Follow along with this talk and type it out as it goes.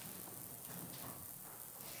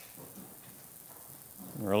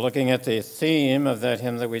We're looking at the theme of that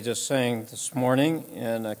hymn that we just sang this morning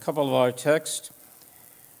in a couple of our texts.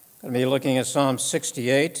 I'm going to be looking at Psalm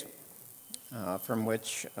 68, from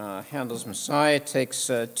which Handel's Messiah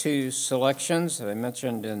takes two selections that I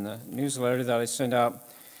mentioned in the newsletter that I sent out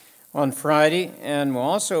on Friday. And we'll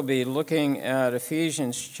also be looking at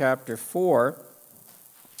Ephesians chapter 4,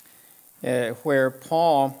 where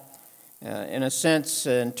Paul, in a sense,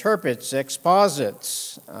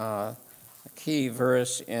 exposits key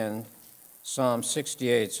verse in Psalm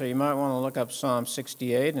 68. So you might want to look up Psalm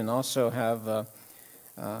 68 and also have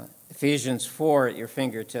Ephesians 4 at your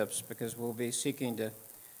fingertips, because we'll be seeking to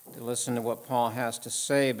listen to what Paul has to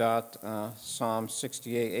say about Psalm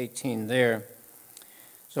 68:18 there.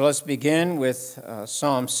 So let's begin with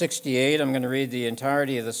Psalm 68. I'm going to read the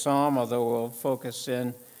entirety of the psalm, although we'll focus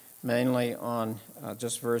in mainly on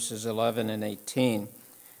just verses 11 and 18.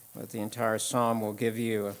 But the entire psalm will give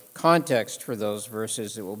you a context for those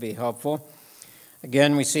verses that will be helpful.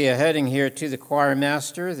 Again, we see a heading here to the choir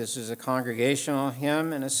master. This is a congregational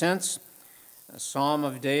hymn, in a sense, a psalm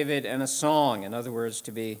of David and a song, in other words,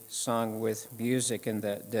 to be sung with music in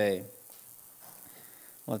that day.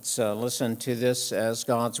 Let's listen to this as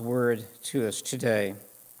God's word to us today.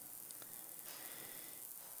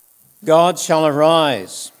 God shall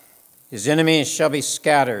arise. His enemies shall be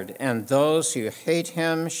scattered, and those who hate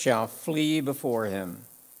him shall flee before him.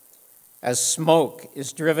 As smoke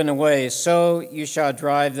is driven away, so you shall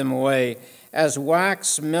drive them away. As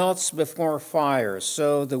wax melts before fire,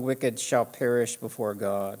 so the wicked shall perish before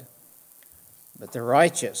God. But the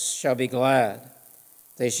righteous shall be glad.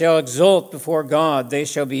 They shall exult before God. They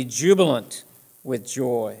shall be jubilant with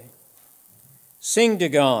joy. Sing to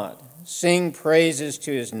God. Sing praises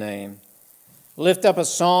to his name. Lift up a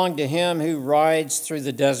song to him who rides through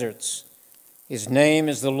the deserts. His name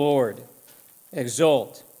is the Lord.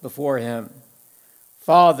 Exult before him.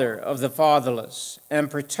 Father of the fatherless and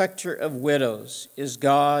protector of widows is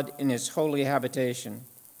God in his holy habitation.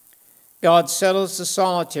 God settles the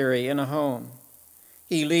solitary in a home.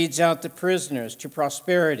 He leads out the prisoners to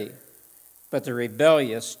prosperity, but the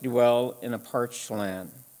rebellious dwell in a parched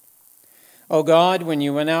land. O God, when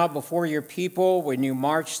you went out before your people, when you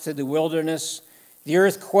marched through the wilderness, the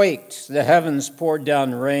earth quaked, the heavens poured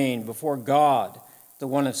down rain before God, the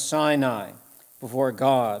one of Sinai, before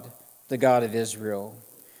God, the God of Israel.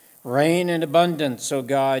 Rain in abundance, O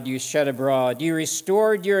God, you shed abroad. You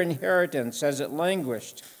restored your inheritance as it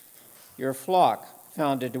languished. Your flock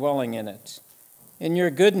found a dwelling in it. In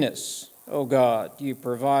your goodness, O God, you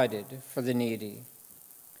provided for the needy.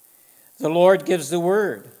 The Lord gives the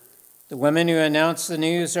word. The women who announce the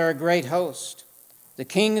news are a great host. The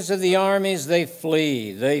kings of the armies, they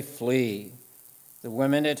flee, they flee. The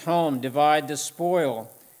women at home divide the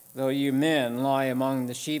spoil, though you men lie among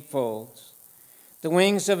the sheepfolds. The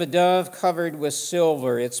wings of a dove covered with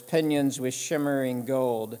silver, its pinions with shimmering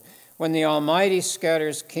gold. When the Almighty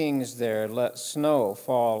scatters kings there, let snow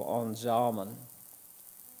fall on Zalman.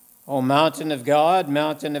 O mountain of God,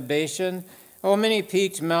 mountain of Bashan, O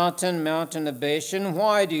many-peaked mountain, mountain of Bashan,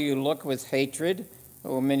 why do you look with hatred,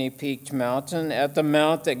 O many-peaked mountain, at the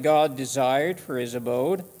mount that God desired for his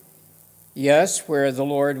abode? Yes, where the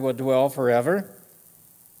Lord will dwell forever.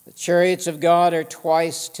 The chariots of God are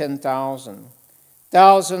twice 10,000,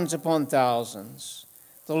 thousands upon thousands.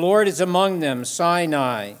 The Lord is among them.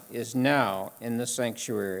 Sinai is now in the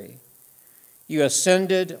sanctuary. You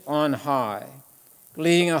ascended on high,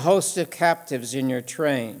 leading a host of captives in your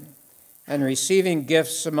train, and receiving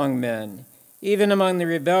gifts among men, even among the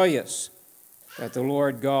rebellious, that the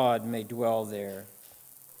Lord God may dwell there.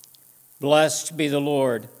 Blessed be the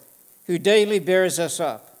Lord, who daily bears us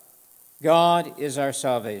up. God is our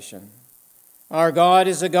salvation. Our God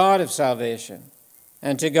is a God of salvation,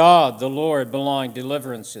 and to God, the Lord, belong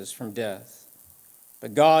deliverances from death.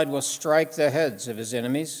 But God will strike the heads of his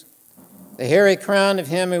enemies, the hairy crown of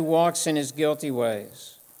him who walks in his guilty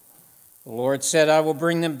ways. The Lord said, I will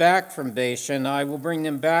bring them back from Bashan. I will bring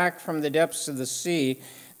them back from the depths of the sea,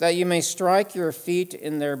 that you may strike your feet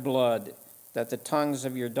in their blood, that the tongues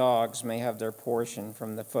of your dogs may have their portion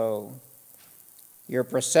from the foe. Your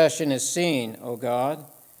procession is seen, O God,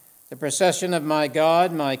 the procession of my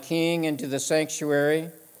God, my King, into the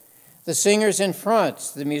sanctuary. The singers in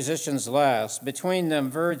front, the musicians last, between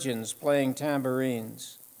them virgins playing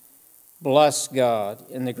tambourines. Bless God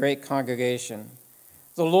in the great congregation.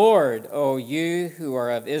 The Lord, O you who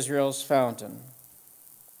are of Israel's fountain.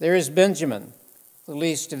 There is Benjamin, the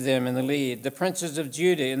least of them in the lead, the princes of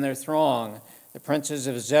Judah in their throng, the princes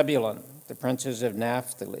of Zebulun, the princes of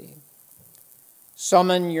Naphtali.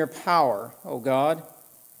 Summon your power, O God,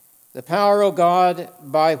 the power, O God,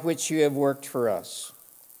 by which you have worked for us.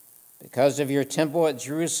 Because of your temple at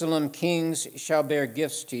Jerusalem, kings shall bear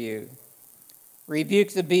gifts to you. Rebuke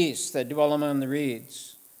the beasts that dwell among the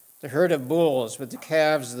reeds, the herd of bulls with the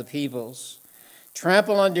calves of the peoples.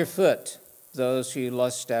 Trample underfoot those who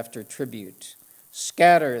lust after tribute.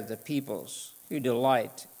 Scatter the peoples who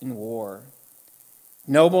delight in war.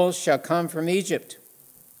 Nobles shall come from Egypt.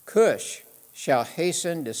 Cush shall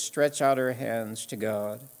hasten to stretch out her hands to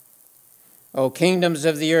God. O kingdoms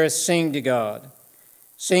of the earth, sing to God.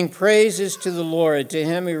 Sing praises to the Lord, to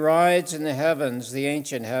him who rides in the heavens, the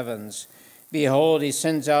ancient heavens. Behold, he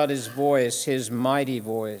sends out his voice, his mighty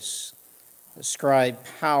voice. Ascribe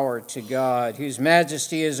power to God, whose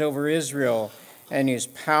majesty is over Israel, and whose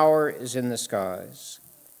power is in the skies.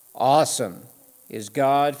 Awesome is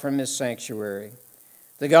God from his sanctuary.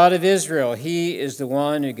 The God of Israel, he is the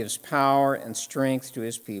one who gives power and strength to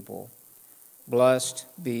his people. Blessed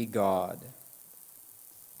be God.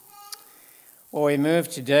 Well, we move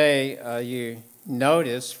today, you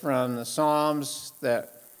notice, from the Psalms that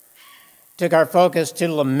took our focus to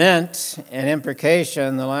lament and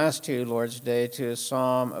imprecation the last two Lord's Day, to a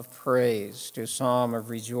psalm of praise, to a psalm of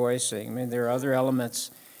rejoicing. I mean, there are other elements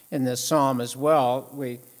in this psalm as well.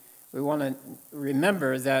 We want to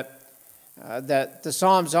remember that the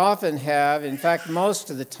Psalms often have, in fact, most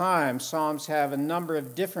of the time, Psalms have a number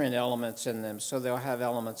of different elements in them. So they'll have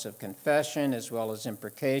elements of confession as well as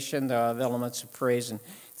imprecation. They'll have elements of praise and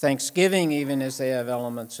thanksgiving, even as they have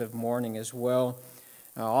elements of mourning as well.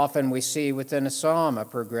 Often we see within a psalm a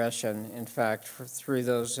progression, in fact, through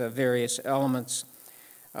those various elements.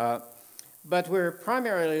 But we're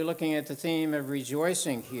primarily looking at the theme of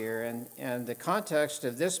rejoicing here, and the context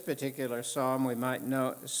of this particular psalm, we might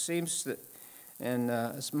know, seems that in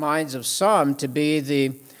minds of some to be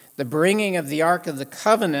the bringing of the Ark of the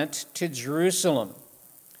Covenant to Jerusalem.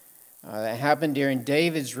 That happened during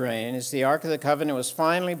David's reign, as the Ark of the Covenant was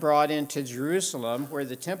finally brought into Jerusalem, where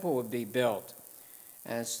the temple would be built.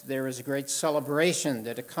 As there was a great celebration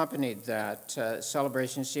that accompanied that.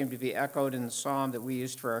 Celebration seemed to be echoed in the psalm that we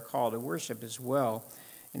used for our call to worship as well,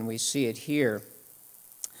 and we see it here.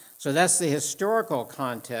 So that's the historical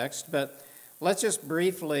context, but let's just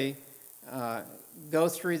briefly go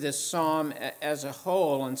through this psalm as a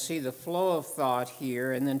whole and see the flow of thought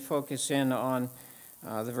here, and then focus in on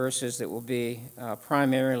the verses that we'll be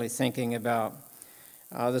primarily thinking about.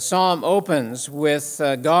 The psalm opens with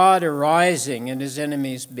God arising and his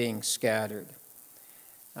enemies being scattered.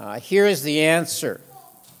 Here is the answer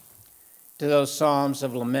to those psalms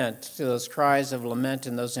of lament, to those cries of lament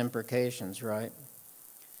and those imprecations, right?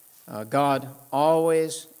 God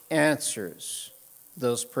always answers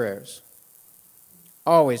those prayers.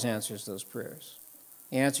 Always answers those prayers.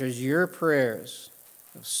 He answers your prayers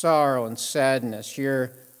of sorrow and sadness,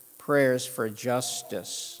 your prayers for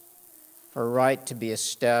justice, for right to be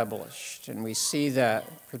established. And we see that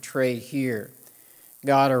portrayed here.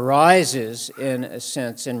 God arises, in a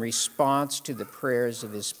sense, in response to the prayers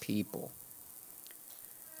of his people.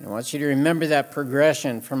 And I want you to remember that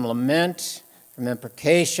progression from lament, from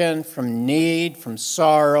imprecation, from need, from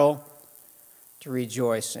sorrow, to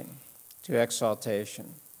rejoicing, to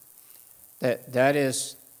exaltation. That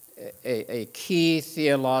is a key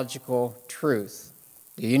theological truth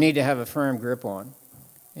that you need to have a firm grip on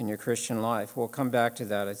in your Christian life. We'll come back to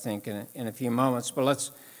that, I think, in a few moments. But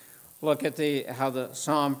let's look at how the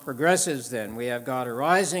psalm progresses then. We have God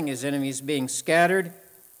arising, his enemies being scattered.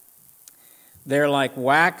 They're like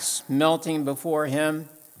wax melting before him.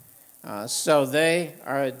 So they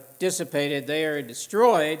are dissipated, they are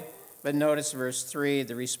destroyed. But notice verse 3,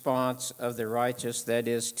 the response of the righteous, that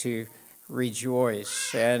is to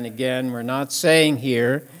rejoice. And again, we're not saying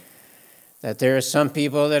here that there are some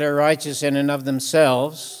people that are righteous in and of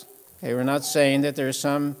themselves. Okay, we're not saying that there are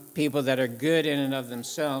some people that are good in and of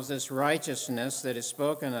themselves. This righteousness that is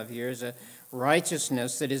spoken of here is a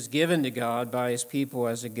righteousness that is given to God by his people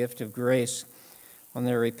as a gift of grace on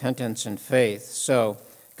their repentance and faith. So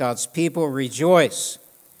God's people rejoice.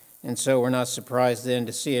 And so we're not surprised then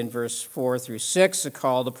to see in verse 4 through 6 a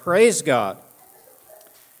call to praise God.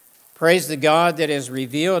 Praise the God that has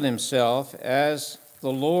revealed himself as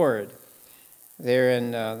the Lord. There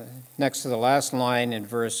in next to the last line in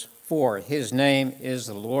verse 4, his name is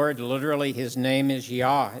the Lord. Literally, his name is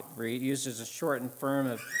Yah. It uses a shortened form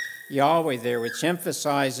of Yahweh there, which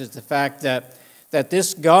emphasizes the fact that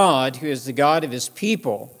this God, who is the God of his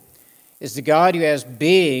people, is the God who has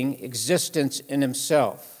being, existence in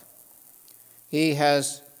himself. He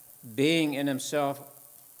has being in himself.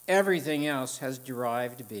 Everything else has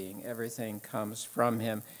derived being. Everything comes from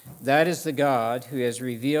him. That is the God who has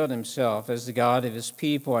revealed himself as the God of his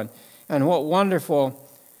people. And what wonderful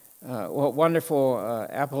What wonderful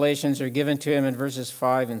appellations are given to him in verses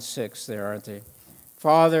 5 and 6 there, aren't they?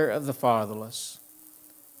 Father of the fatherless.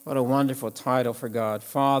 What a wonderful title for God,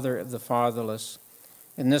 Father of the fatherless.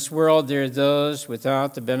 In this world, there are those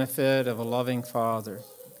without the benefit of a loving father.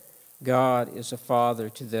 God is a father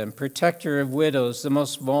to them, protector of widows, the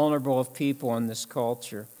most vulnerable of people in this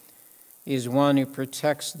culture. He is one who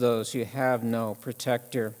protects those who have no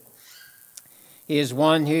protector. He is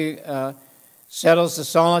one who settles the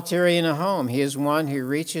solitary in a home. He is one who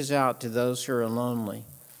reaches out to those who are lonely,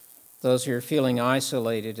 those who are feeling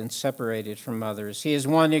isolated and separated from others. He is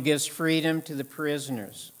one who gives freedom to the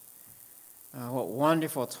prisoners. What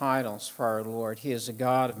wonderful titles for our Lord. He is a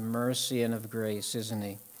God of mercy and of grace, isn't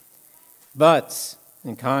he? But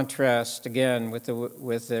in contrast, again, with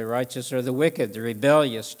the righteous or the wicked, the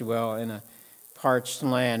rebellious dwell in a parched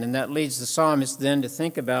land. And that leads the psalmist then to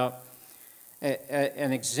think about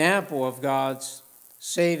an example of God's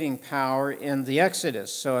saving power in the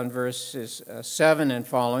Exodus. So in verses 7 and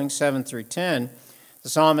following, 7 through 10, the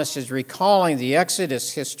psalmist is recalling the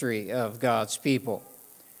Exodus history of God's people.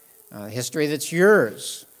 History that's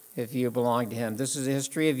yours if you belong to him. This is the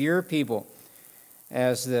history of your people.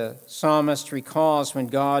 As the psalmist recalls when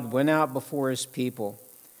God went out before his people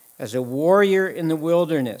as a warrior in the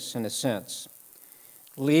wilderness, in a sense,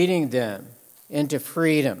 leading them into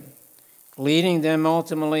freedom, leading them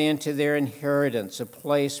ultimately into their inheritance, a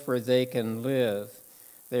place where they can live.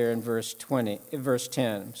 There in verse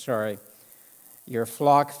 10, your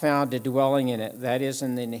flock found a dwelling in it. That is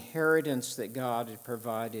an inheritance that God had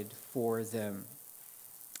provided for them.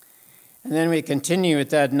 And then we continue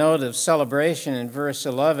with that note of celebration in verse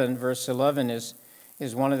 11. Verse 11 is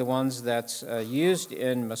one of the ones that's used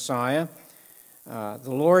in Messiah. The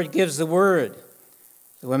Lord gives the word.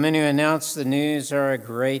 The women who announce the news are a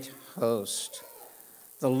great host.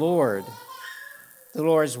 The Lord's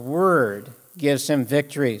word gives him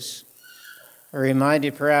victories. We're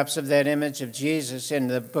reminded perhaps of that image of Jesus in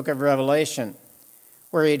the book of Revelation,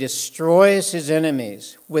 where he destroys his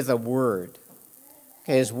enemies with a word.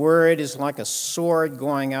 Okay, his word is like a sword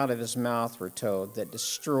going out of his mouth, we're told, that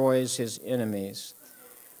destroys his enemies.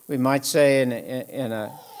 We might say, in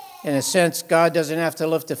a sense, God doesn't have to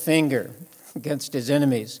lift a finger against his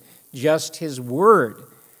enemies. Just his word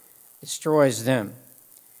destroys them.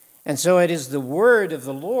 And so it is the word of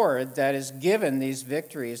the Lord that is given these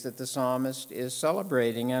victories that the psalmist is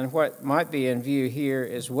celebrating. And what might be in view here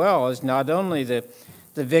as well is not only the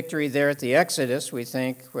victory there at the Exodus, we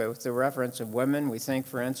think, with the reference of women, we think,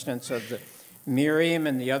 for instance, of the Miriam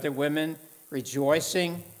and the other women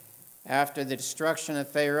rejoicing after the destruction of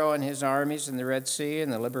Pharaoh and his armies in the Red Sea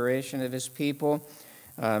and the liberation of his people.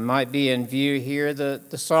 Might be in view here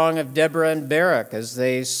the song of Deborah and Barak as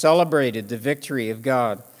they celebrated the victory of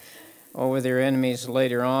God over their enemies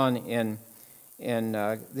later on in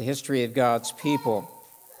the history of God's people.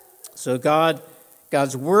 So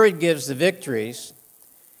God's word gives the victories,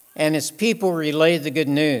 and his people relay the good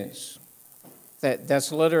news.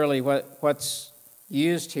 That's literally what's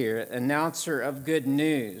used here, announcer of good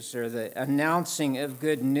news, or the announcing of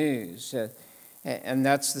good news. And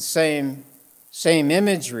that's the same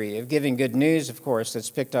imagery of giving good news, of course, that's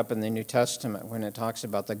picked up in the New Testament when it talks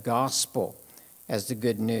about the gospel as the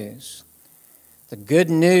good news. The good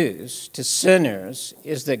news to sinners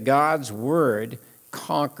is that God's word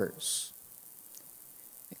conquers.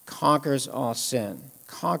 It conquers all sin,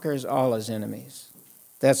 conquers all his enemies.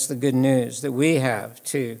 That's the good news that we have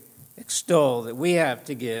to extol, that we have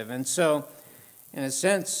to give. And so, in a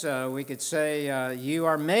sense, we could say you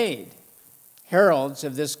are made heralds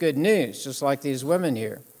of this good news, just like these women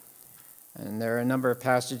here. And there are a number of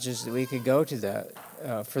passages that we could go to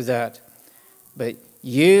for that. But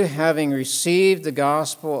you, having received the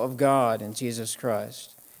gospel of God in Jesus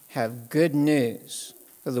Christ, have good news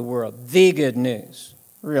for the world. The good news,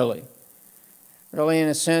 really. Really, in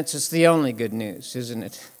a sense, it's the only good news, isn't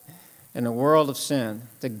it? In a world of sin,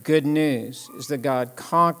 the good news is that God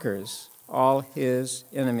conquers all his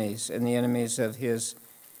enemies and the enemies of his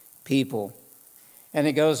people. And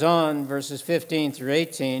it goes on, verses 15 through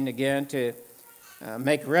 18, again, to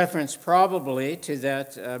make reference probably to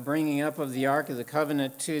that bringing up of the Ark of the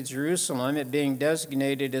Covenant to Jerusalem, it being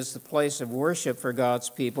designated as the place of worship for God's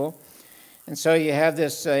people. And so you have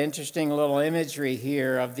this interesting little imagery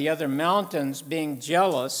here of the other mountains being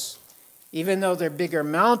jealous, even though they're bigger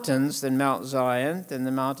mountains than Mount Zion, than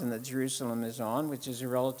the mountain that Jerusalem is on, which is a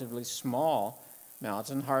relatively small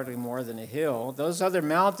mountain, hardly more than a hill. Those other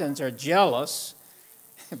mountains are jealous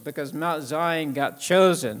because Mount Zion got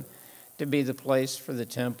chosen to be the place for the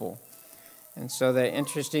temple. And so that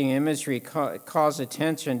interesting imagery calls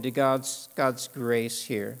attention to God's grace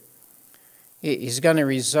here. He's going to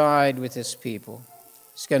reside with his people.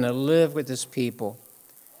 He's going to live with his people.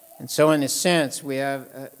 And so in a sense, we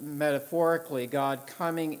have metaphorically God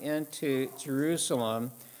coming into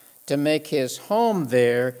Jerusalem to make his home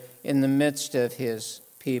there in the midst of his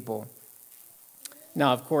people.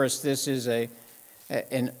 Now, of course, this is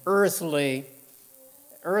an earthly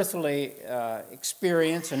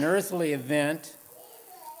experience, an earthly event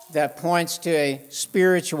that points to a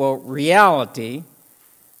spiritual reality.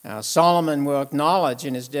 Solomon will acknowledge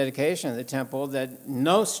in his dedication of the temple that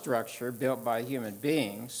no structure built by human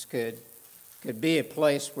beings could be a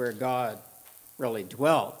place where God really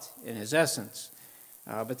dwelt in his essence.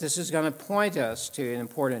 But this is going to point us to an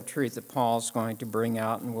important truth that Paul's going to bring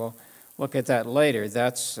out, and we'll look at that later.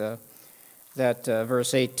 That's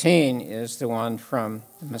verse 18 is the one from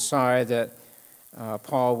the Messiah that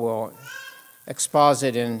Paul will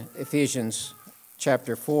exposit in Ephesians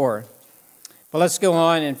chapter 4. But let's go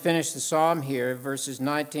on and finish the psalm here, verses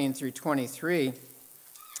 19 through 23.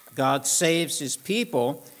 God saves his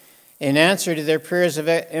people in answer to their prayers of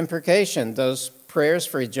imprecation, those prayers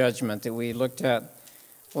for judgment that we looked at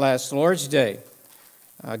last Lord's Day.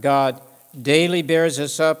 God daily bears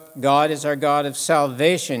us up. God is our God of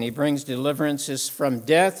salvation. He brings deliverances from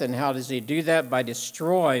death. And how does he do that? By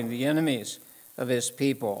destroying the enemies of his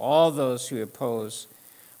people, all those who oppose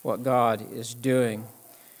what God is doing.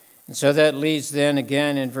 And so that leads then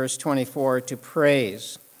again in verse 24 to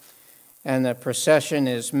praise. And the procession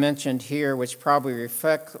is mentioned here, which probably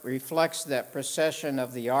reflects that procession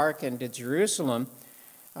of the ark into Jerusalem,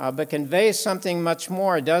 but conveys something much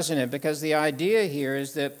more, doesn't it? Because the idea here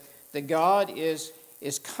is that God is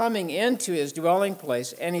coming into his dwelling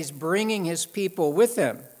place, and he's bringing his people with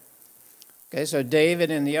him. Okay, so David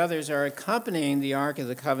and the others are accompanying the Ark of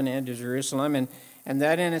the Covenant into Jerusalem, and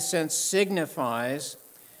that in a sense signifies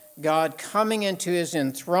God coming into his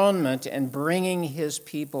enthronement and bringing his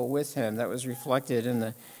people with him. That was reflected in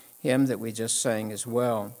the hymn that we just sang as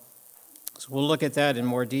well. So we'll look at that in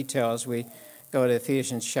more detail as we go to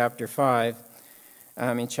Ephesians chapter 4.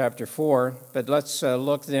 But let's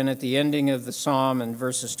look then at the ending of the psalm in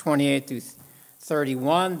verses 28 through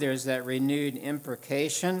 31. There's that renewed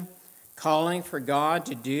imprecation, calling for God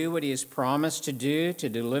to do what he has promised to do, to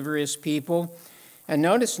deliver his people. And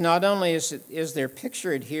notice not only is there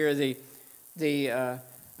pictured here the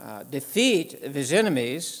defeat of his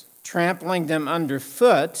enemies, trampling them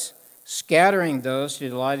underfoot, scattering those who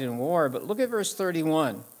delight in war, but look at verse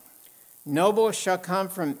 31. Nobles shall come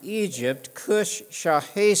from Egypt, Cush shall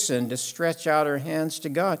hasten to stretch out her hands to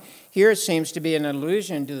God. Here it seems to be an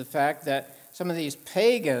allusion to the fact that some of these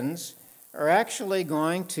pagans are actually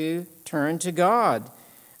going to turn to God,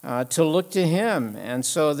 to look to him. And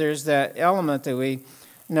so there's that element that we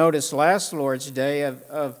noticed last Lord's Day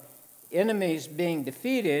of enemies being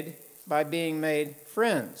defeated by being made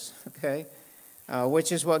friends, okay?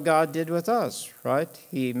 Which is what God did with us, right?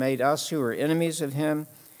 He made us who were enemies of him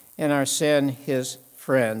in our sin his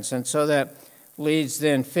friends. And so that leads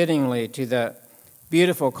then fittingly to that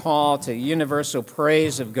beautiful call to universal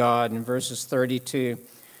praise of God in verses 32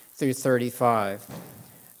 through 35.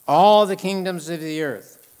 All the kingdoms of the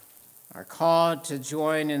earth are called to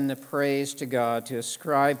join in the praise to God, to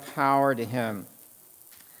ascribe power to him.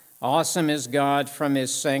 Awesome is God from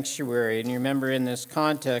his sanctuary. And you remember in this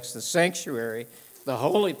context, the sanctuary, the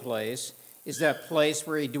holy place, is that place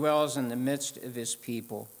where he dwells in the midst of his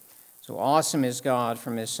people. So awesome is God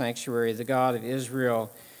from his sanctuary, the God of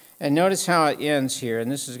Israel. And notice how it ends here,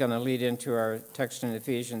 and this is going to lead into our text in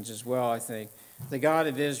Ephesians as well, I think. The God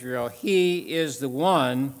of Israel, he is the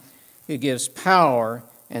one who gives power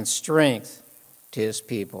and strength to his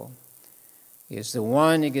people. He is the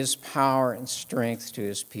one who gives power and strength to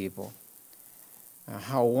his people.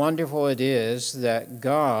 How wonderful it is that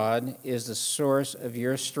God is the source of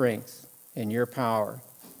your strength and your power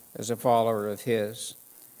as a follower of his.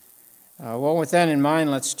 Well, with that in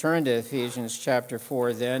mind, let's turn to Ephesians chapter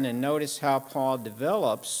 4 then, and notice how Paul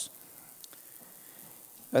develops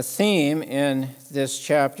a theme in this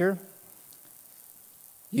chapter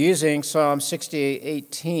using Psalm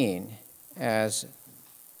 68:18 as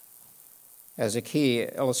a key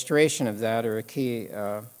illustration of that, or a key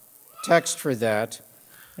text for that.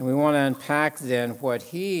 And we want to unpack then what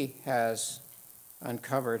he has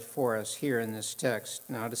uncovered for us here in this text.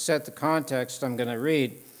 Now, to set the context, I'm going to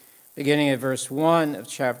read beginning at verse 1 of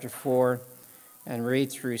chapter 4 and read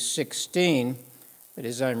through 16. But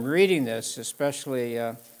as I'm reading this, especially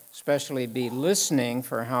be listening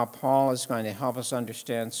for how Paul is going to help us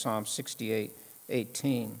understand Psalm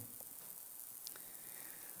 68:18.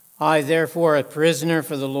 I, therefore, a prisoner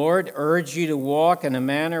for the Lord, urge you to walk in a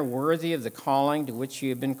manner worthy of the calling to which you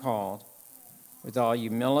have been called, with all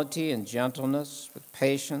humility and gentleness, with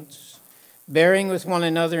patience, bearing with one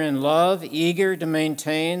another in love, eager to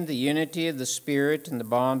maintain the unity of the Spirit in the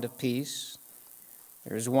bond of peace.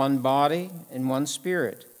 There is one body and one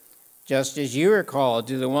Spirit, just as you are called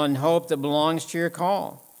to the one hope that belongs to your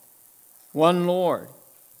call. One Lord,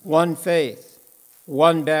 one faith,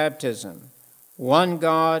 one baptism, one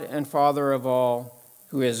God and Father of all,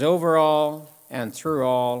 who is over all and through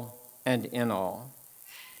all and in all.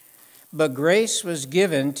 But grace was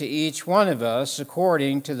given to each one of us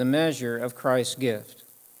according to the measure of Christ's gift.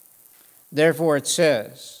 Therefore it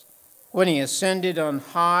says, when he ascended on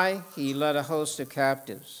high, he led a host of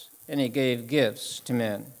captives, and he gave gifts to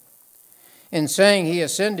men. In saying he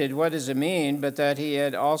ascended, what does it mean but that he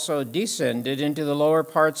had also descended into the lower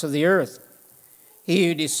parts of the earth? He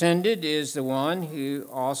who descended is the one who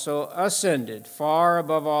also ascended far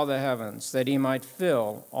above all the heavens, that he might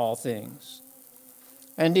fill all things.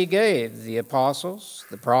 And he gave the apostles,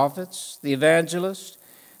 the prophets, the evangelists,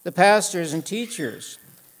 the pastors and teachers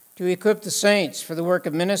to equip the saints for the work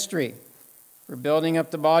of ministry, for building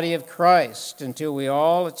up the body of Christ until we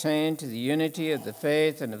all attain to the unity of the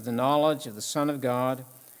faith and of the knowledge of the Son of God,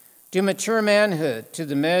 to mature manhood, to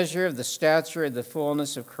the measure of the stature of the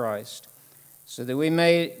fullness of Christ, so that we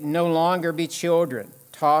may no longer be children,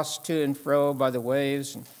 tossed to and fro by the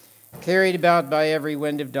waves and carried about by every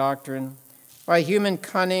wind of doctrine, by human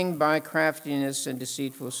cunning, by craftiness and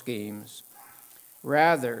deceitful schemes.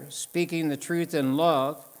 Rather, speaking the truth in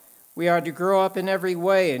love, we are to grow up in every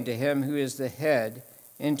way into him who is the head,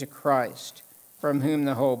 into Christ, from whom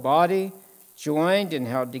the whole body, joined and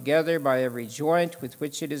held together by every joint with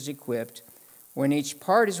which it is equipped, when each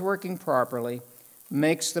part is working properly,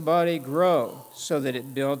 makes the body grow so that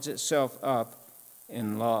it builds itself up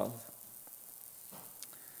in love.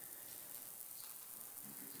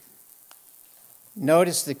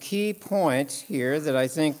 Notice the key point here that I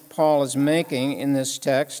think Paul is making in this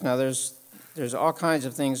text. Now, there's all kinds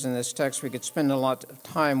of things in this text. We could spend a lot of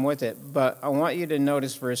time with it, but I want you to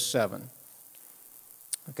notice verse 7.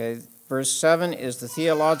 Okay, verse 7 is the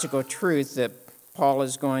theological truth that Paul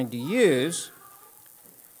is going to use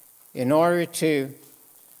in order to,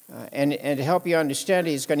 and to help you understand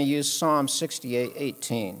it, he's going to use Psalm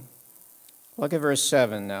 68:18. Look at verse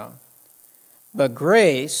 7 now. But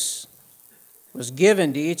grace was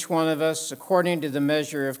given to each one of us according to the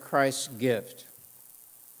measure of Christ's gift.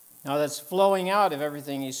 Now that's flowing out of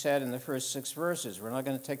everything he said in the first 6 verses. We're not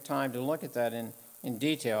going to take time to look at that in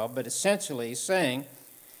detail, but essentially he's saying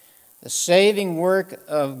the saving work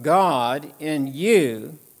of God in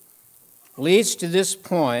you leads to this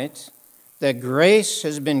point that grace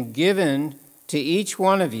has been given to each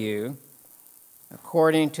one of you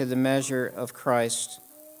according to the measure of Christ's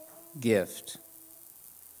gift.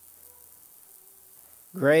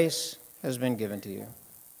 Grace has been given to you.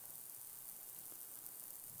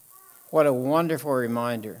 What a wonderful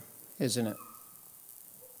reminder, isn't it?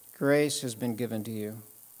 Grace has been given to you.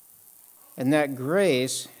 And that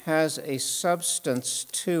grace has a substance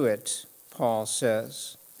to it, Paul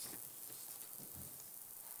says.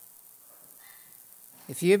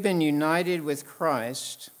 If you've been united with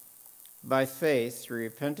Christ by faith, through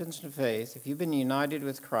repentance and faith, if you've been united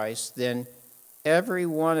with Christ, then every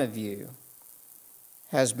one of you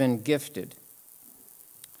has been gifted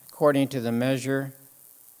according to the measure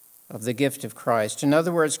of the gift of Christ. In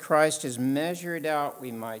other words, Christ has measured out,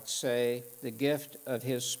 we might say, the gift of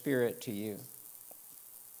his Spirit to you.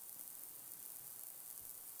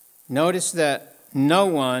 Notice that no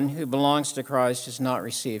one who belongs to Christ has not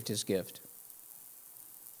received his gift.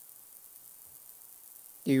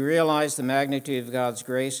 Do you realize the magnitude of God's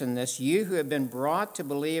grace in this? You who have been brought to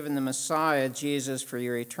believe in the Messiah, Jesus, for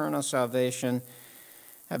your eternal salvation,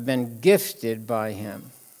 have been gifted by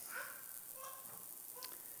him.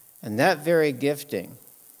 And that very gifting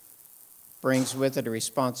brings with it a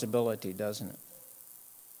responsibility, doesn't it?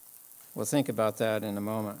 We'll think about that in a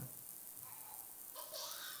moment.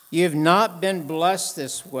 You've not been blessed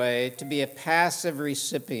this way to be a passive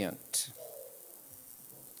recipient.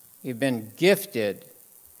 You've been gifted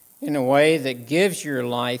in a way that gives your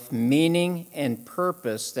life meaning and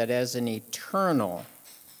purpose that has an eternal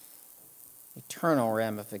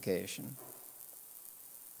ramification.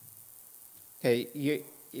 Okay,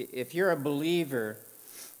 if you're a believer,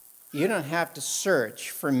 you don't have to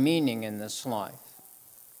search for meaning in this life.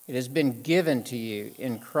 It has been given to you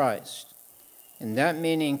in Christ. And that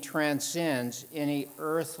meaning transcends any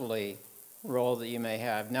earthly role that you may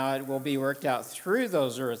have. Now, it will be worked out through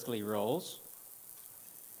those earthly roles.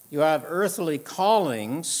 You have earthly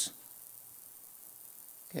callings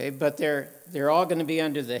Okay, but they're all going to be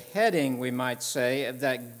under the heading, we might say, of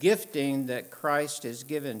that gifting that Christ has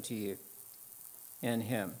given to you in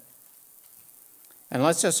him. And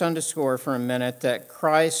let's just underscore for a minute that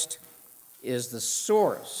Christ is the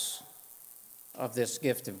source of this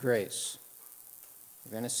gift of grace.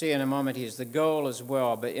 We're going to see in a moment he's the goal as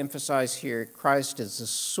well, but emphasize here, Christ is the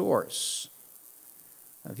source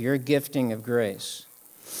of your gifting of grace.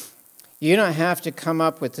 You don't have to come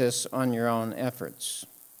up with this on your own efforts.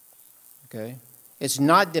 Okay? It's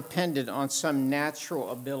not dependent on some natural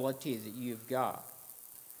ability that you've got.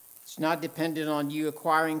 It's not dependent on you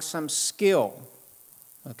acquiring some skill.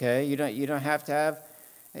 Okay? You don't have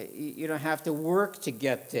to work to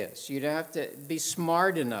get this. You don't have to be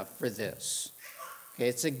smart enough for this. Okay?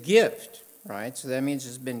 It's a gift, right? So that means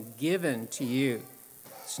it's been given to you.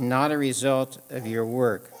 It's not a result of your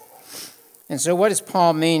work. And so what does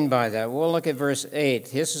Paul mean by that? We'll look at verse 8.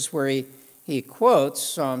 This is where he quotes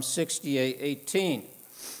Psalm 68:18.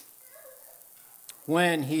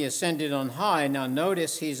 When he ascended on high. Now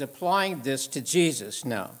notice he's applying this to Jesus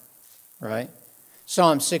now, right?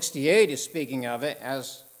 Psalm 68 is speaking of it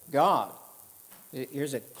as God.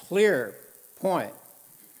 Here's a clear point,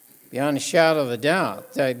 beyond a shadow of a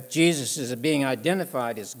doubt, that Jesus is being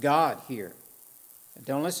identified as God here.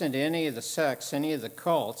 Don't listen to any of the sects, any of the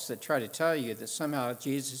cults that try to tell you that somehow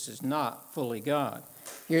Jesus is not fully God.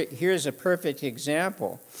 Here's a perfect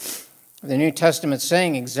example of the New Testament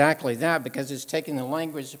saying exactly that, because it's taking the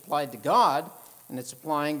language applied to God and it's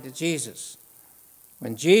applying to Jesus.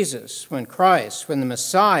 When Christ, when the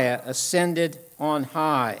Messiah ascended on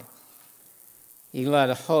high, he led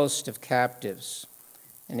a host of captives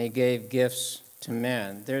and he gave gifts to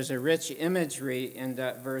men. There's a rich imagery in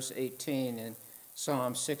that verse 18 in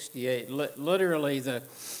Psalm 68. Literally, the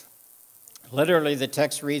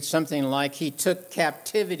text reads something like, he took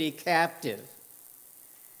captivity captive,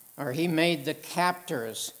 or he made the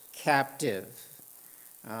captors captive.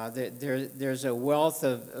 There's a wealth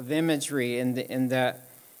of imagery in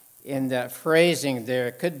that phrasing there.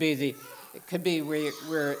 It could be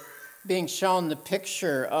we're being shown the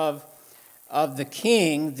picture of the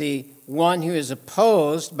king, the one who is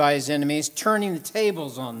opposed by his enemies, turning the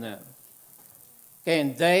tables on them. Okay,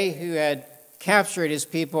 and they who had captured his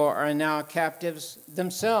people are now captives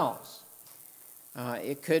themselves.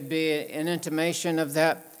 It could be an intimation of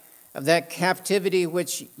that captivity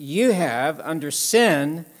which you have under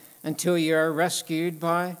sin until you are rescued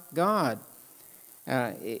by God.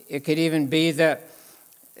 It could even be that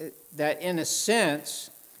in a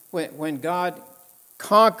sense, when God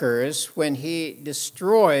conquers, when he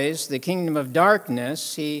destroys the kingdom of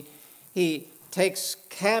darkness, he takes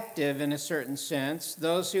captive, in a certain sense,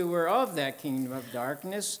 those who were of that kingdom of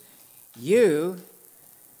darkness,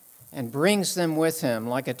 and brings them with him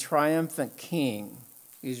like a triumphant king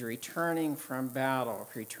who's returning from battle,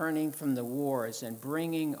 returning from the wars, and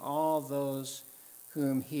bringing all those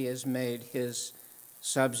whom he has made his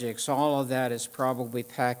subjects. All of that is probably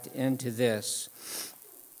packed into this.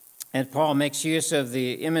 And Paul makes use of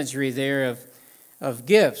the imagery there of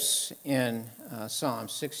gifts in Psalm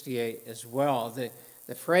 68 as well.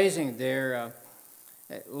 The phrasing there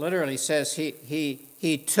literally says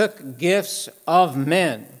he took gifts of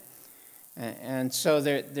men, and so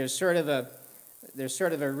there's sort of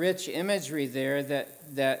a rich imagery there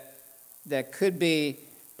that could be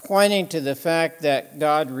pointing to the fact that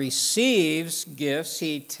God receives gifts.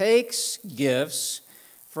 He takes gifts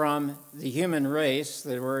from the human race.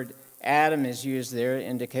 The word Adam is used there,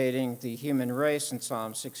 indicating the human race in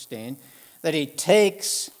Psalm 16, that he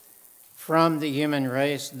takes from the human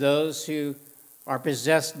race those who are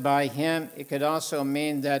possessed by him. It could also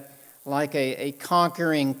mean that, like a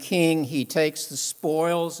conquering king, he takes the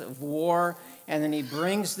spoils of war and then he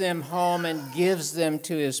brings them home and gives them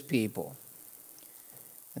to his people.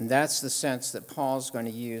 And that's the sense that Paul's going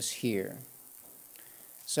to use here.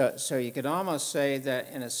 So you could almost say that,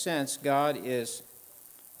 in a sense, God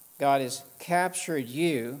has captured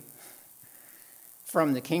you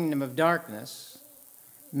from the kingdom of darkness,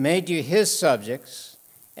 made you his subjects,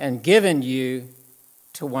 and given you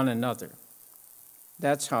to one another.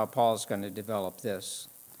 That's how Paul's going to develop this.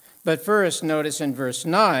 But first, notice in verse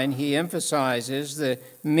 9, he emphasizes the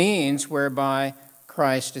means whereby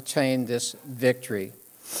Christ attained this victory.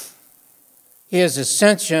 His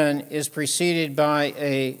ascension is preceded by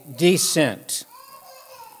a descent.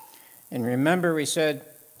 And remember, we said,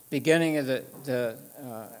 beginning of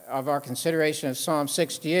of our consideration of Psalm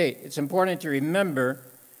 68, it's important to remember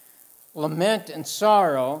lament and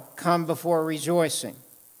sorrow come before rejoicing.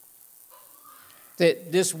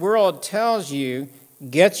 That this world tells you,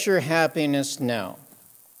 get your happiness now.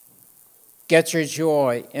 Get your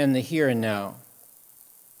joy in the here and now.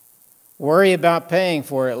 Worry about paying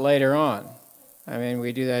for it later on. I mean,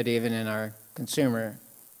 we do that even in our consumer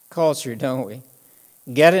culture, don't we?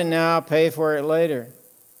 Get it now, pay for it later.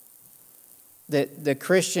 The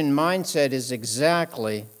Christian mindset is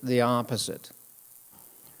exactly the opposite.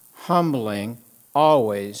 Humbling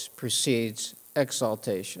always precedes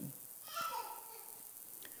exaltation.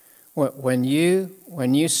 When you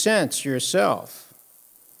sense yourself,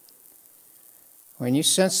 when you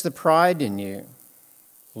sense the pride in you,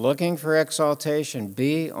 looking for exaltation,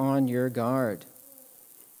 be on your guard,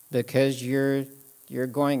 because you're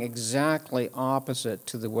going exactly opposite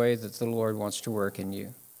to the way that the Lord wants to work in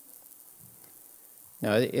you.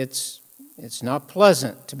 Now, it's not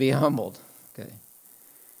pleasant to be humbled. Okay,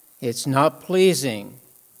 it's not pleasing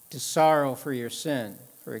to sorrow for your sin,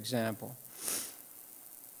 for example.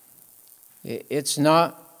 It's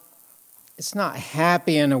not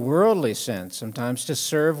happy in a worldly sense sometimes to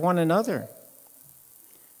serve one another.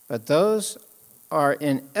 But those are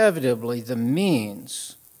inevitably the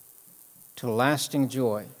means to lasting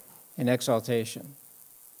joy and exaltation.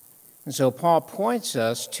 And so Paul points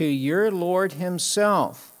us to your Lord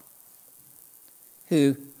himself,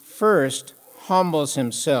 who first humbles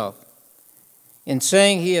himself. In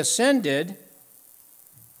saying he ascended,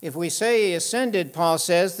 if we say he ascended, Paul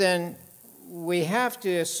says, then we have to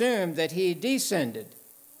assume that he descended,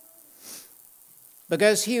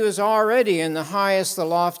 because he was already in the highest, the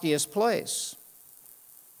loftiest place,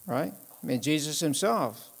 right? I mean, Jesus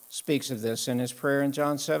himself speaks of this in his prayer in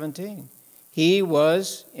John 17. He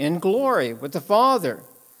was in glory with the Father.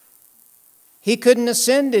 He couldn't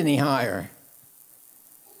ascend any higher,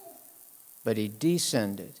 but he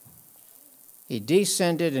descended. He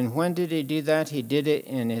descended, and when did he do that? He did it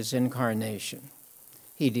in his incarnation.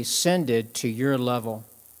 He descended to your level.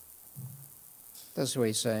 That's what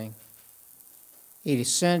he's saying. He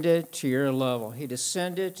descended to your level. He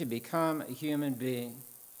descended to become a human being.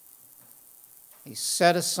 He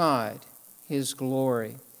set aside his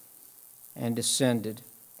glory and descended.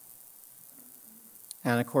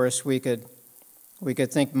 And of course, we could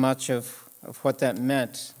think much of what that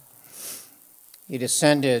meant. He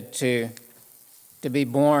descended to be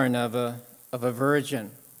born of a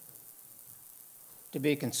virgin, to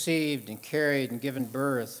be conceived and carried and given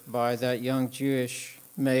birth by that young Jewish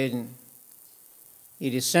maiden. He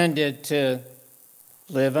descended to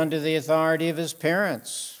live under the authority of his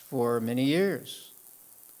parents for many years,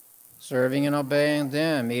 serving and obeying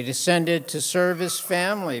them. He descended to serve his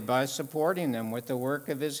family by supporting them with the work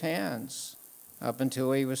of his hands up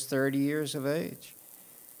until he was 30 years of age.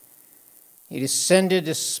 He descended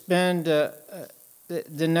to spend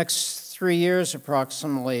the next 3 years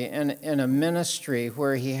approximately in a ministry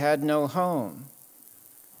where he had no home.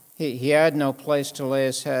 He had no place to lay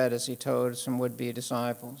his head, as he told some would-be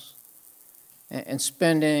disciples. And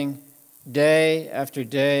spending day after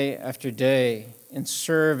day after day in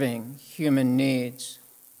serving human needs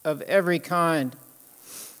of every kind,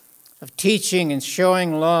 of teaching and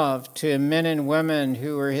showing love to men and women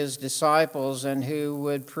who were his disciples and who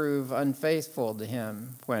would prove unfaithful to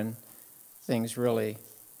him when things really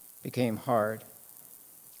became hard.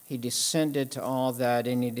 He descended to all that,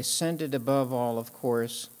 and he descended above all, of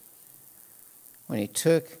course, when he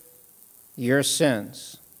took your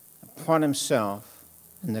sins upon himself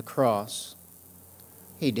in the cross.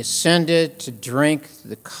 He descended to drink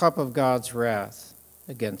the cup of God's wrath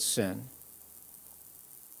against sin.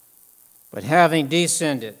 But having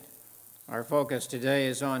descended, our focus today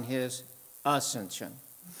is on his ascension.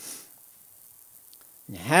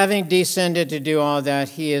 And having descended to do all that,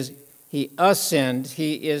 he ascended,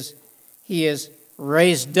 he is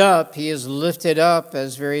raised up, he is lifted up,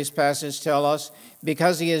 as various passages tell us,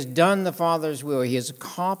 because he has done the Father's will. He has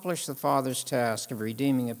accomplished the Father's task of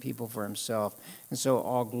redeeming a people for himself. And so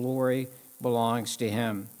all glory belongs to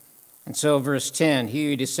him. And so verse 10,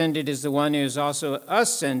 he who descended is the one who has also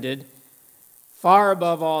ascended far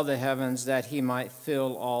above all the heavens, that he might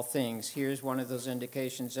fill all things. Here's one of those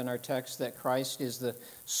indications in our text that Christ is the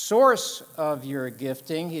source of your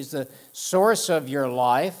gifting. He's the source of your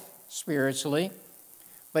life spiritually,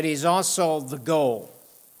 but he's also the goal.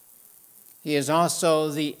 He is also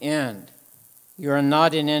the end. You are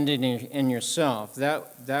not an end in yourself.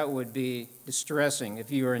 That would be distressing if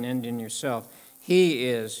you were an end in yourself. He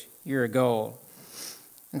is your goal.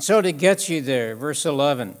 And so to get you there, verse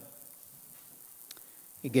 11,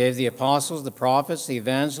 he gave the apostles, the prophets, the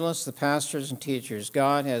evangelists, the pastors, and teachers.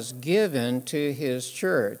 God has given to his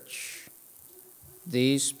church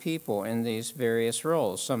these people in these various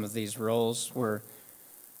roles. Some of these roles were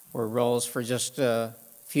roles for just a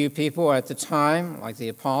few people at the time, like the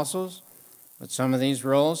apostles. But some of these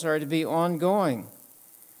roles are to be ongoing.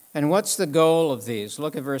 And what's the goal of these?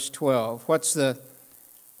 Look at verse 12. What's the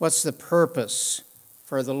purpose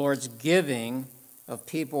for the Lord's giving of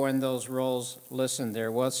people in those roles listed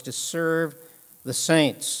there? Well, it's to serve the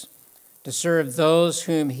saints, to serve those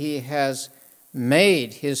whom he has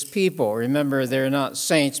made his people. Remember, they're not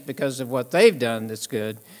saints because of what they've done that's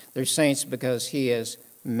good. They're saints because he has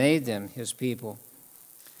made them his people.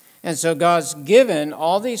 And so God's given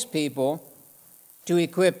all these people to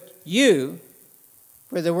equip you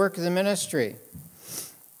for the work of the ministry.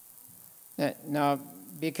 Now,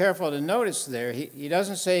 be careful to notice there, he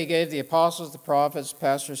doesn't say he gave the apostles, the prophets,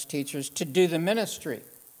 pastors, teachers to do the ministry.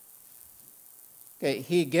 Okay,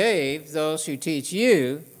 he gave those who teach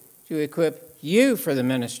you to equip you for the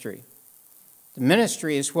ministry. The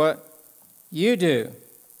ministry is what you do.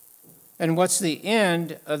 And what's the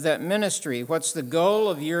end of that ministry? What's the goal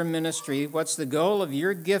of your ministry? What's the goal of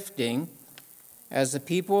your gifting as the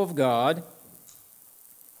people of God?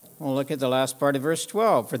 We'll look at the last part of verse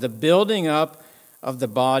 12. For the building up of the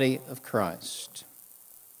body of Christ.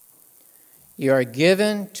 You are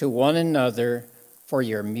given to one another for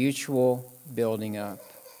your mutual building up.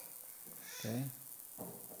 Okay?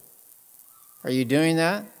 Are you doing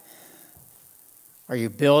that? Are you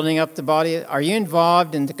building up the body? Are you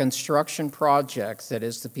involved in the construction project that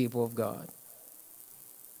is the people of God?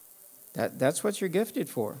 That's what you're gifted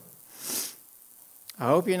for. I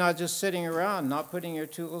hope you're not just sitting around, not putting your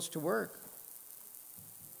tools to work.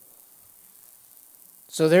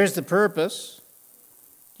 So there's the purpose.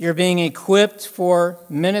 You're being equipped for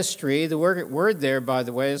ministry. The word there, by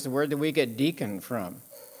the way, is the word that we get deacon from.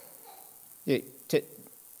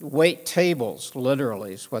 Wait tables,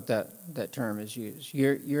 literally, is what that term is used.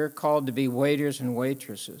 You're called to be waiters and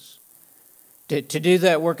waitresses, to do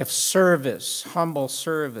that work of service, humble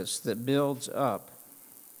service that builds up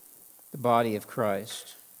the body of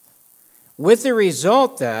Christ. With the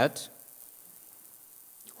result that,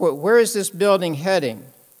 where is this building heading?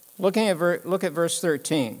 Look at verse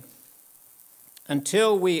 13.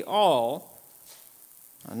 Until we all,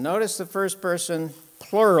 now notice the first person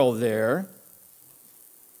plural there.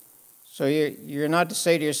 So you're not to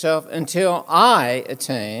say to yourself, until I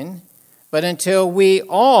attain, but until we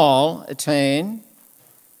all attain.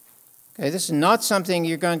 Okay, this is not something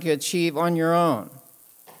you're going to achieve on your own.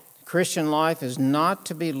 The Christian life is not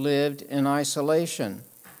to be lived in isolation.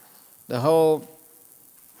 The whole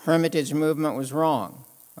hermitage movement was wrong.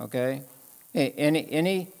 Okay?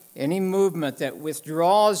 Any movement that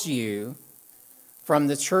withdraws you from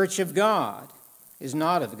the church of God is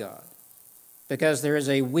not of God. Because there is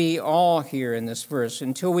a we all here in this verse.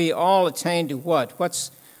 Until we all attain to what?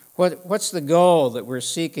 What's the goal that we're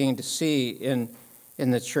seeking to see in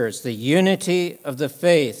the church? The unity of the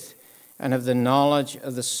faith and of the knowledge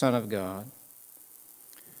of the Son of God.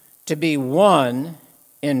 To be one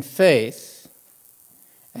in faith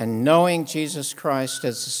and knowing Jesus Christ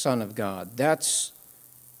as the Son of God. That's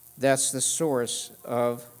the source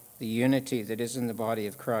of the unity that is in the body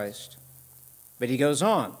of Christ. But he goes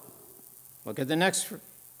on. Look at the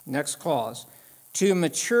next clause. To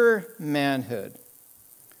mature manhood.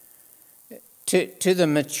 To the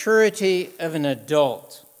maturity of an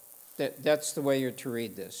adult. That's the way you're to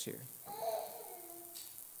read this here.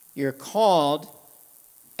 You're called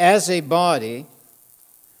as a body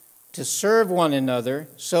to serve one another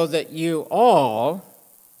so that you all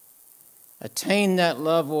attain that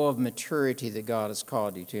level of maturity that God has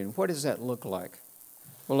called you to. And what does that look like?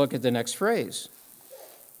 We'll look at the next phrase.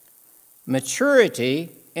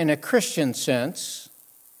 Maturity, in a Christian sense,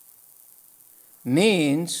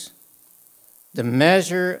 means the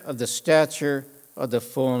measure of the stature of the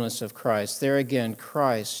fullness of Christ. There again,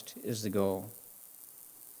 Christ is the goal.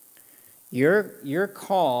 You're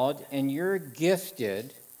called and you're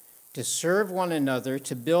gifted to serve one another,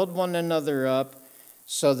 to build one another up,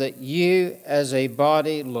 so that you as a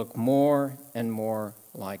body look more and more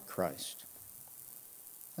like Christ.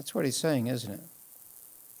 That's what he's saying, isn't it?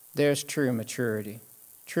 There's true maturity.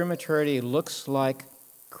 True maturity looks like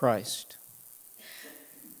Christ.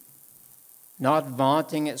 Not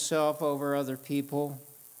vaunting itself over other people.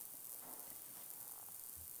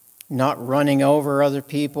 Not running over other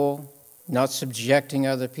people. Not subjecting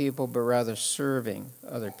other people, but rather serving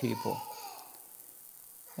other people.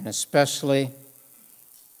 And especially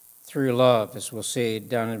through love, as we'll see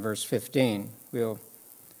down in verse 15.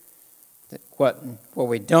 What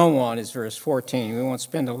we don't want is verse 14. We won't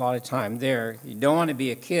spend a lot of time there. You don't want to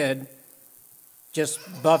be a kid just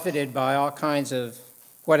buffeted by all kinds of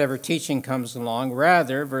whatever teaching comes along.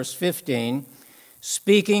 Rather, verse 15,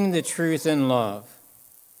 speaking the truth in love.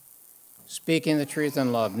 Speaking the truth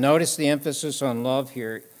in love. Notice the emphasis on love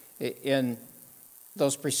here in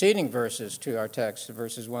those preceding verses to our text,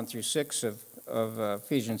 verses 1 through 6 of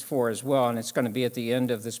Ephesians 4 as well, and it's going to be at the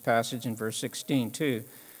end of this passage in verse 16 too.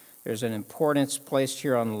 There's an importance placed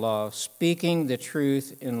here on love. Speaking the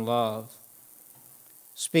truth in love.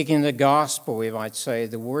 Speaking the gospel, we might say,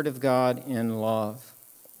 the word of God in love.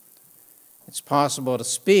 It's possible to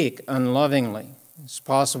speak unlovingly. It's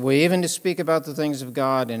possible even to speak about the things of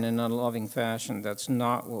God in an unloving fashion. That's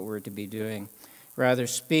not what we're to be doing. Rather,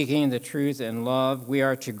 speaking the truth in love, we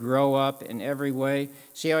are to grow up in every way.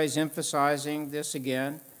 See how he's emphasizing this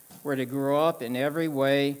again? We're to grow up in every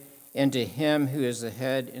way into him who is the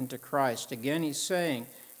head, into Christ. Again, he's saying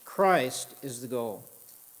Christ is the goal.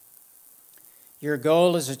 Your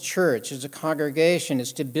goal as a church, as a congregation,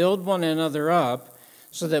 is to build one another up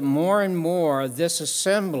so that more and more this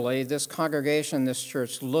assembly, this congregation, this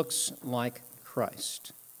church looks like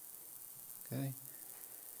Christ. Okay? I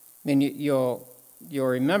mean, you'll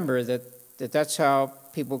remember that's how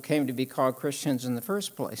people came to be called Christians in the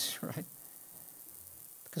first place, right?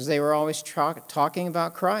 Because they were always talking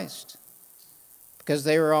about Christ. Because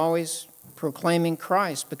they were always proclaiming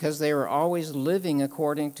Christ. Because they were always living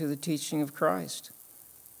according to the teaching of Christ.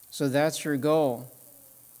 So that's your goal.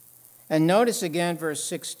 And notice again verse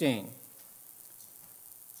 16.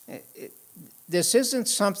 This isn't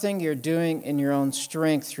something you're doing in your own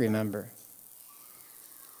strength, remember.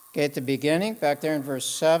 Okay, at the beginning, back there in verse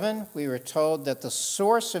 7, we were told that the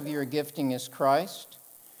source of your gifting is Christ.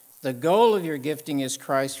 The goal of your gifting is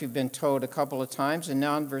Christ, we've been told a couple of times. And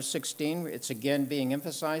now in verse 16, it's again being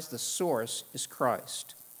emphasized, the source is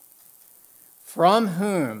Christ. From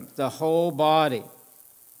whom the whole body,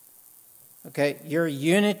 okay, your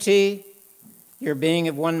unity, your being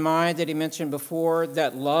of one mind that he mentioned before,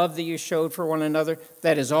 that love that you showed for one another,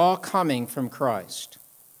 that is all coming from Christ.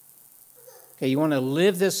 Okay, you want to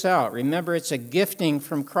live this out. Remember, it's a gifting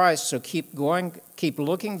from Christ, so keep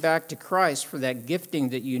looking back to Christ for that gifting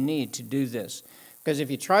that you need to do this. Because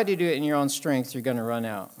if you try to do it in your own strength, you're going to run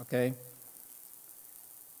out, okay?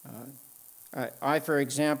 I, for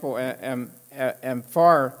example, am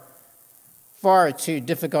far too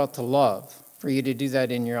difficult to love for you to do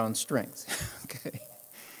that in your own strength, okay?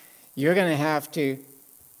 You're going to have to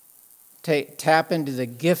tap into the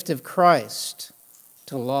gift of Christ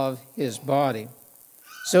to love his body.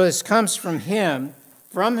 So this comes from him,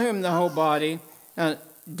 from whom the whole body,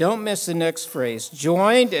 don't miss the next phrase,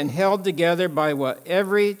 joined and held together by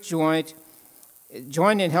joined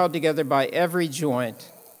and held together by every joint.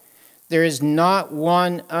 There is not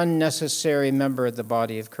one unnecessary member of the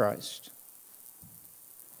body of Christ.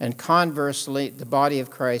 And conversely, the body of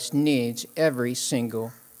Christ needs every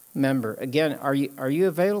single member. Again, are you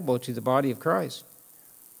available to the body of Christ?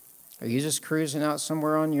 Are you just cruising out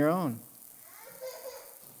somewhere on your own?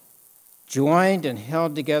 Joined and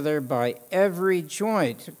held together by every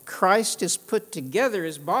joint. Christ has put together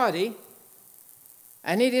his body,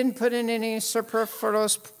 and he didn't put in any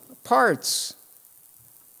superfluous parts.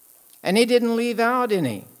 And he didn't leave out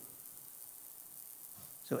any.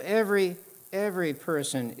 So every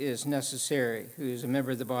person is necessary who is a member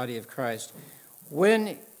of the body of Christ,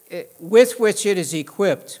 with which it is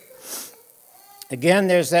equipped. Again,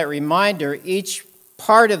 there's that reminder, each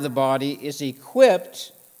part of the body is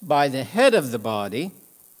equipped by the head of the body.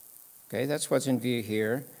 Okay, that's what's in view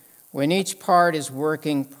here. When each part is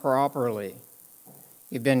working properly.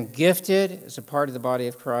 You've been gifted as a part of the body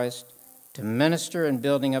of Christ to minister in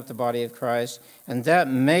building up the body of Christ, and that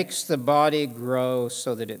makes the body grow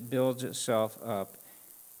so that it builds itself up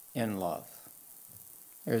in love.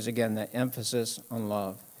 There's again that emphasis on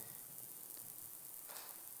love.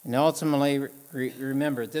 And ultimately,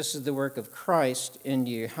 remember, this is the work of Christ in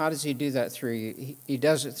you. How does he do that through you? He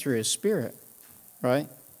does it through his Spirit, right?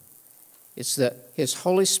 It's his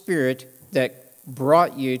Holy Spirit that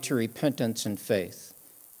brought you to repentance and faith.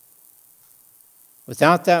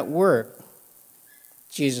 Without that work,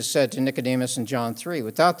 Jesus said to Nicodemus in John 3,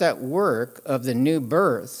 without that work of the new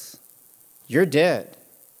birth, you're dead.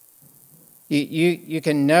 You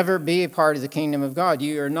can never be a part of the kingdom of God.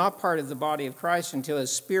 You are not part of the body of Christ until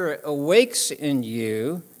his Spirit awakes in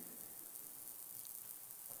you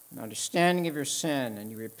an understanding of your sin,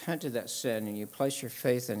 and you repent of that sin, and you place your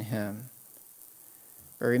faith in him.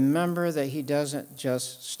 But remember that he doesn't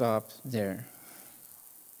just stop there.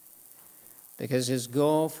 Because his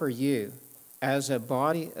goal for you as a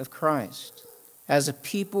body of Christ, as a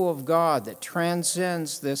people of God that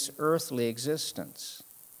transcends this earthly existence,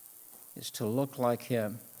 is to look like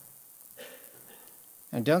him.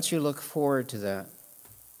 And don't you look forward to that?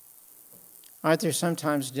 Aren't there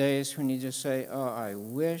sometimes days when you just say, oh, I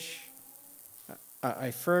wish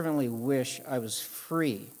I fervently wish I was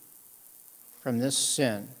free from this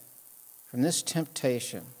sin, from this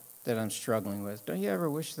temptation that I'm struggling with. Don't you ever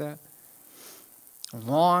wish that? I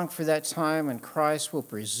long for that time when Christ will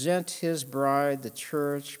present his bride, the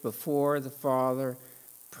church, before the Father,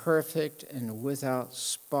 perfect and without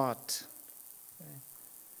spot.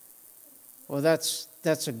 Well, that's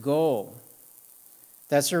a goal.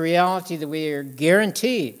 That's a reality that we are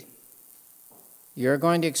guaranteed you're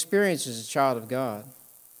going to experience as a child of God.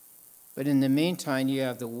 But in the meantime, you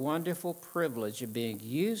have the wonderful privilege of being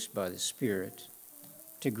used by the Spirit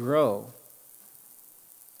to grow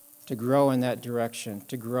in that direction,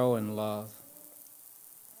 to grow in love.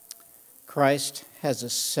 Christ has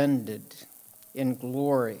ascended in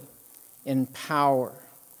glory, in power,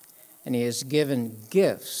 and he has given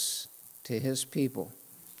gifts to his people.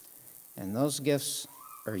 And those gifts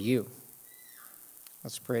are you.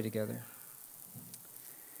 Let's pray together.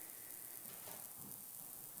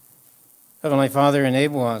 Heavenly Father,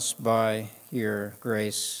 enable us by your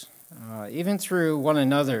grace, even through one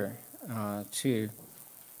another, to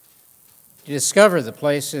discover the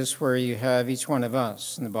places where you have each one of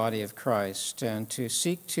us in the body of Christ, and to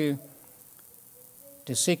seek to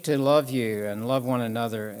love you and love one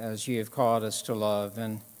another as you have called us to love.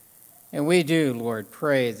 And we do, Lord,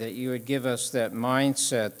 pray that you would give us that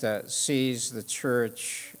mindset that sees the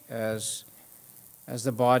church as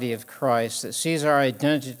the body of Christ, that sees our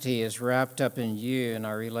identity as wrapped up in you and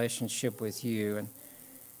our relationship with you,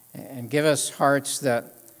 and give us hearts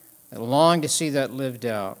that long to see that lived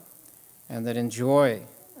out, and that enjoy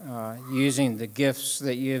using the gifts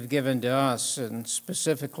that you have given to us, and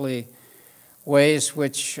specifically ways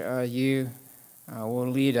which you will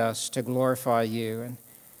lead us to glorify you.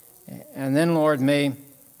 And then, Lord, may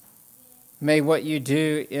what you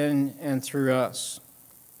do in and through us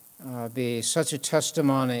be such a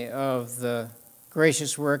testimony of the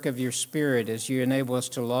gracious work of your Spirit as you enable us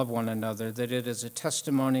to love one another, that it is a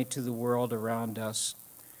testimony to the world around us.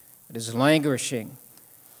 It is languishing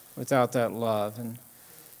without that love.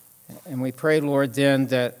 And we pray, Lord, then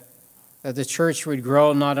that the church would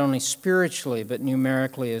grow not only spiritually but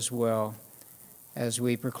numerically as well as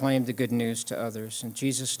we proclaim the good news to others. In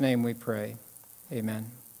Jesus' name we pray.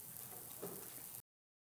 Amen.